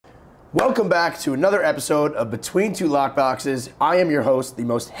Welcome back to another episode of Between Two Lockboxes. I am your host, the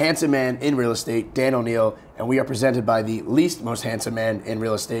most handsome man in real estate, Dan O'Neill, and we are presented by the least most handsome man in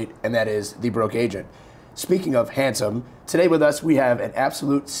real estate, and that is the broke agent. Speaking of handsome, today with us we have an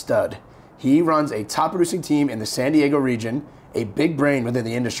absolute stud. He runs a top producing team in the San Diego region, a big brain within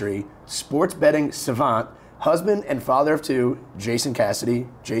the industry, sports betting savant, husband and father of two, Jason Cassity.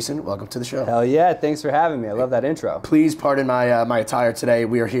 Jason, welcome to the show. Hell yeah, thanks for having me. I love that intro. Please pardon my my attire today.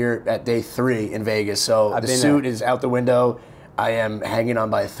 We are here at day 3 in Vegas, so the suit is out the window. I am hanging on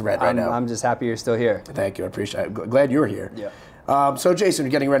by a thread right now. I'm just happy you're still here. Thank you, I appreciate it. Glad you're here. Yeah. So Jason,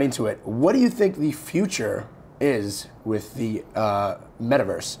 getting right into it, what do you think the future is with the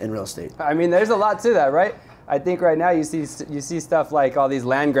metaverse in real estate? I mean, there's a lot to that, right? I think right now you see stuff like all these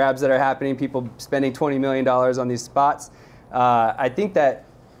land grabs that are happening, people spending $20 million on these spots. I think that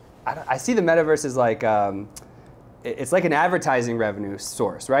I see the metaverse as like it's like an advertising revenue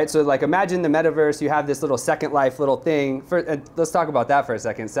source, right? So like imagine the metaverse, you have this little Second Life little thing. Let's talk about that for a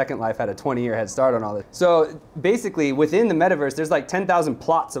second. Second Life had a 20-year head start on all this. So basically within the metaverse, there's like 10,000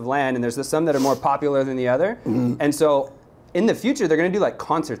 plots of land, and there's some that are more popular than the other. Mm-hmm. And so in the future, they're going to do like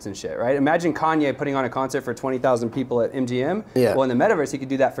concerts and shit, right? Imagine Kanye putting on a concert for 20,000 people at MGM. Yeah. Well, in the metaverse, he could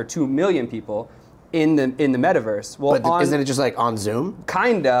do that for 2 million people in the metaverse. Well, but isn't it just like on Zoom?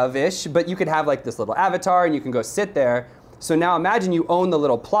 Kind of-ish, but you could have like this little avatar and you can go sit there. So now imagine you own the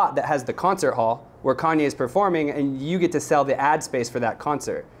little plot that has the concert hall where Kanye is performing, and you get to sell the ad space for that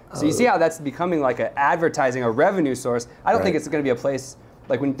concert. So you see how that's becoming like an advertising, a revenue source. I don't think it's going to be a place.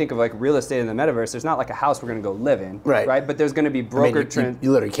 Like when you think of like real estate in the metaverse, there's not like a house we're going to go live in, right? But there's going to be broker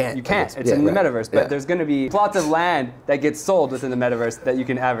you literally can't. You can't. It's in the metaverse, but there's going to be plots of land that get sold within the metaverse that you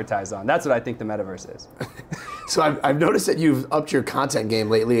can advertise on. That's what I think the metaverse is. So I've noticed that you've upped your content game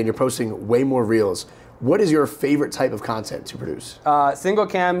lately, and you're posting way more reels. What is your favorite type of content to produce? Single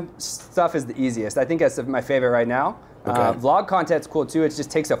cam stuff is the easiest. I think that's my favorite right now. Okay. Vlog content's cool too. It just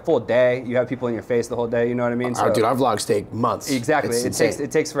takes a full day. You have people in your face the whole day. You know what I mean? So, dude, our vlogs take months. Exactly.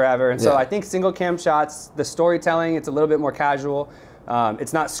 It takes forever. And so I think single cam shots, the storytelling, it's a little bit more casual.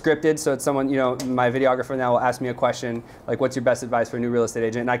 It's not scripted, so it's someone, you know, my videographer now will ask me a question, like, what's your best advice for a new real estate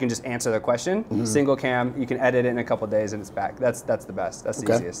agent? And I can just answer the question. Mm-hmm. Single cam, you can edit it in a couple days and it's back. That's the best. That's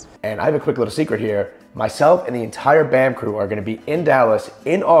the easiest. And I have a quick little secret here. Myself and the entire BAM crew are going to be in Dallas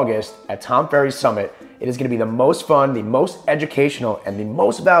in August at Ferry Summit. It is going to be the most fun, the most educational, and the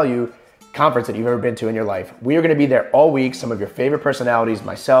most value conference that you've ever been to in your life. We are going to be there all week. Some of your favorite personalities,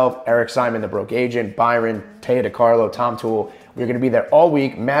 myself, Eric Simon, the broke agent, Byron, Taya DeCarlo, Tom Toole. We're going to be there all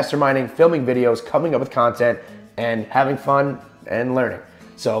week, masterminding, filming videos, coming up with content, and having fun and learning.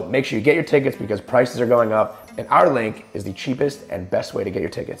 So make sure you get your tickets because prices are going up, and our link is the cheapest and best way to get your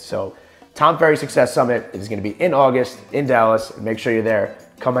tickets. So Ferry Success Summit is going to be in August in Dallas. Make sure you're there.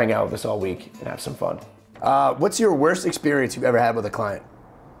 Come hang out with us all week and have some fun. What's your worst experience you've ever had with a client?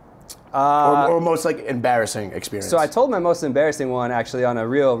 Or most like embarrassing experience? So I told my most embarrassing one actually on a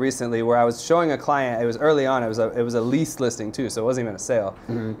reel recently where I was showing a client, it was early on, it was a lease listing too, so it wasn't even a sale.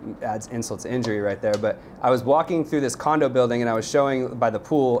 Mm-hmm. Adds insult to injury right there. But I was walking through this condo building and I was showing by the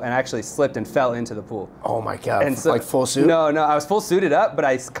pool and I actually slipped and fell into the pool. Oh my God, and so, like full suit? No, I was full suited up, but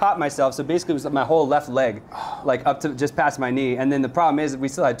I caught myself, so basically it was my whole left leg, like up to just past my knee. And then the problem is we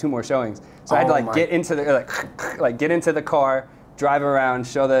still had 2 more showings. So I had to like get into the car, drive around,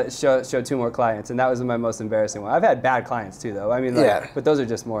 show 2 more clients, and that was my most embarrassing one. I've had bad clients too, though. I mean, but those are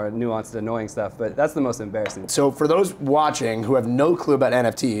just more nuanced, annoying stuff. But that's the most embarrassing. So for those watching who have no clue about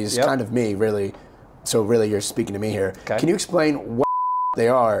NFTs, kind of me, really. So really, you're speaking to me here. Okay. Can you explain what they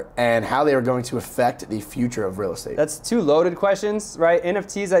are and how they are going to affect the future of real estate? That's 2 loaded questions, right?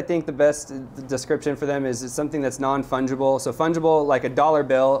 NFTs, I think the best description for them is something that's non-fungible. So fungible, like a dollar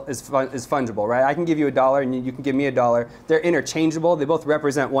bill is fungible, right? I can give you $1 and you can give me $1. They're interchangeable. They both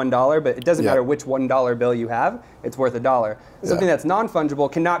represent $1, but it doesn't matter which $1 bill you have. It's worth $1. Something that's non-fungible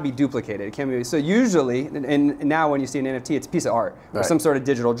cannot be duplicated. It can be. So usually, and now when you see an NFT, it's a piece of art or some sort of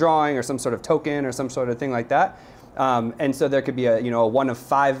digital drawing or some sort of token or some sort of thing like that. And so there could be a 1 of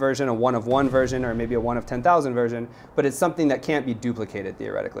 5 version, a 1 of 1 version, or maybe a 1 of 10,000 version, but it's something that can't be duplicated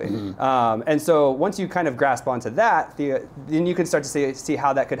theoretically. Mm-hmm. And so once you kind of grasp onto that, then you can start to see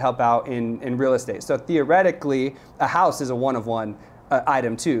how that could help out in real estate. So theoretically, a house is a 1 of 1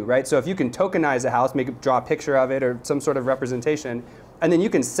 item too, right? So if you can tokenize a house, draw a picture of it or some sort of representation, and then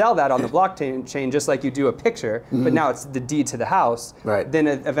you can sell that on the blockchain just like you do a picture, but now it's the deed to the house. Right. Then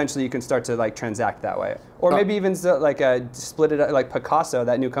eventually you can start to like transact that way. Or maybe even like split it up, like Picasso,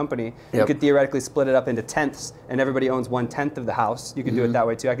 that new company, you could theoretically split it up into tenths and everybody owns 1/10 of the house. You could do it that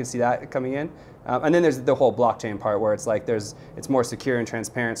way too. I can see that coming in. And then there's the whole blockchain part where it's like it's more secure and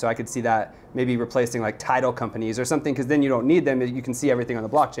transparent. So I could see that maybe replacing like title companies or something, because then you don't need them. You can see everything on the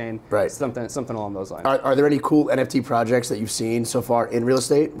blockchain. Right. Something along those lines. Are there any cool NFT projects that you've seen so far in real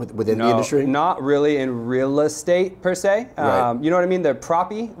estate within the industry? Not really in real estate per se. Right. You know what I mean? The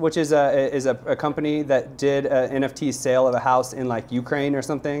Proppy, which is a company that did an NFT sale of a house in like Ukraine or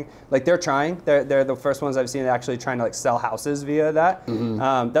something. Like they're trying. They're the first ones I've seen actually trying to like sell houses via that.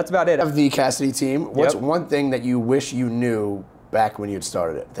 That's about it. Of the Cassity team, what's one thing that you wish you knew back when you had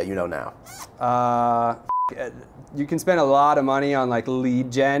started it that you know now? You can spend a lot of money on like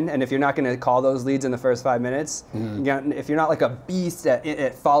lead gen, and if you're not going to call those leads in the first 5 minutes, if you're not like a beast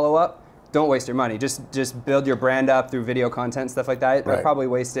at follow up, don't waste your money. Just build your brand up through video content, stuff like that. I probably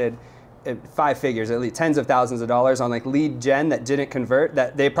wasted 5 figures, at least tens of thousands of dollars on like lead gen that didn't convert,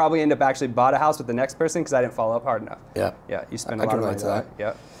 that they probably end up actually bought a house with the next person because I didn't follow up hard enough. Yeah, you spend a lot of money on that.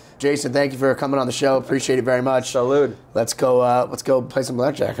 Yeah. Jason, thank you for coming on the show. Appreciate it very much. Salud. Let's go play some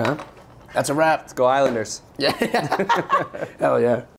blackjack, huh? That's a wrap. Let's go Islanders. Yeah. Hell yeah.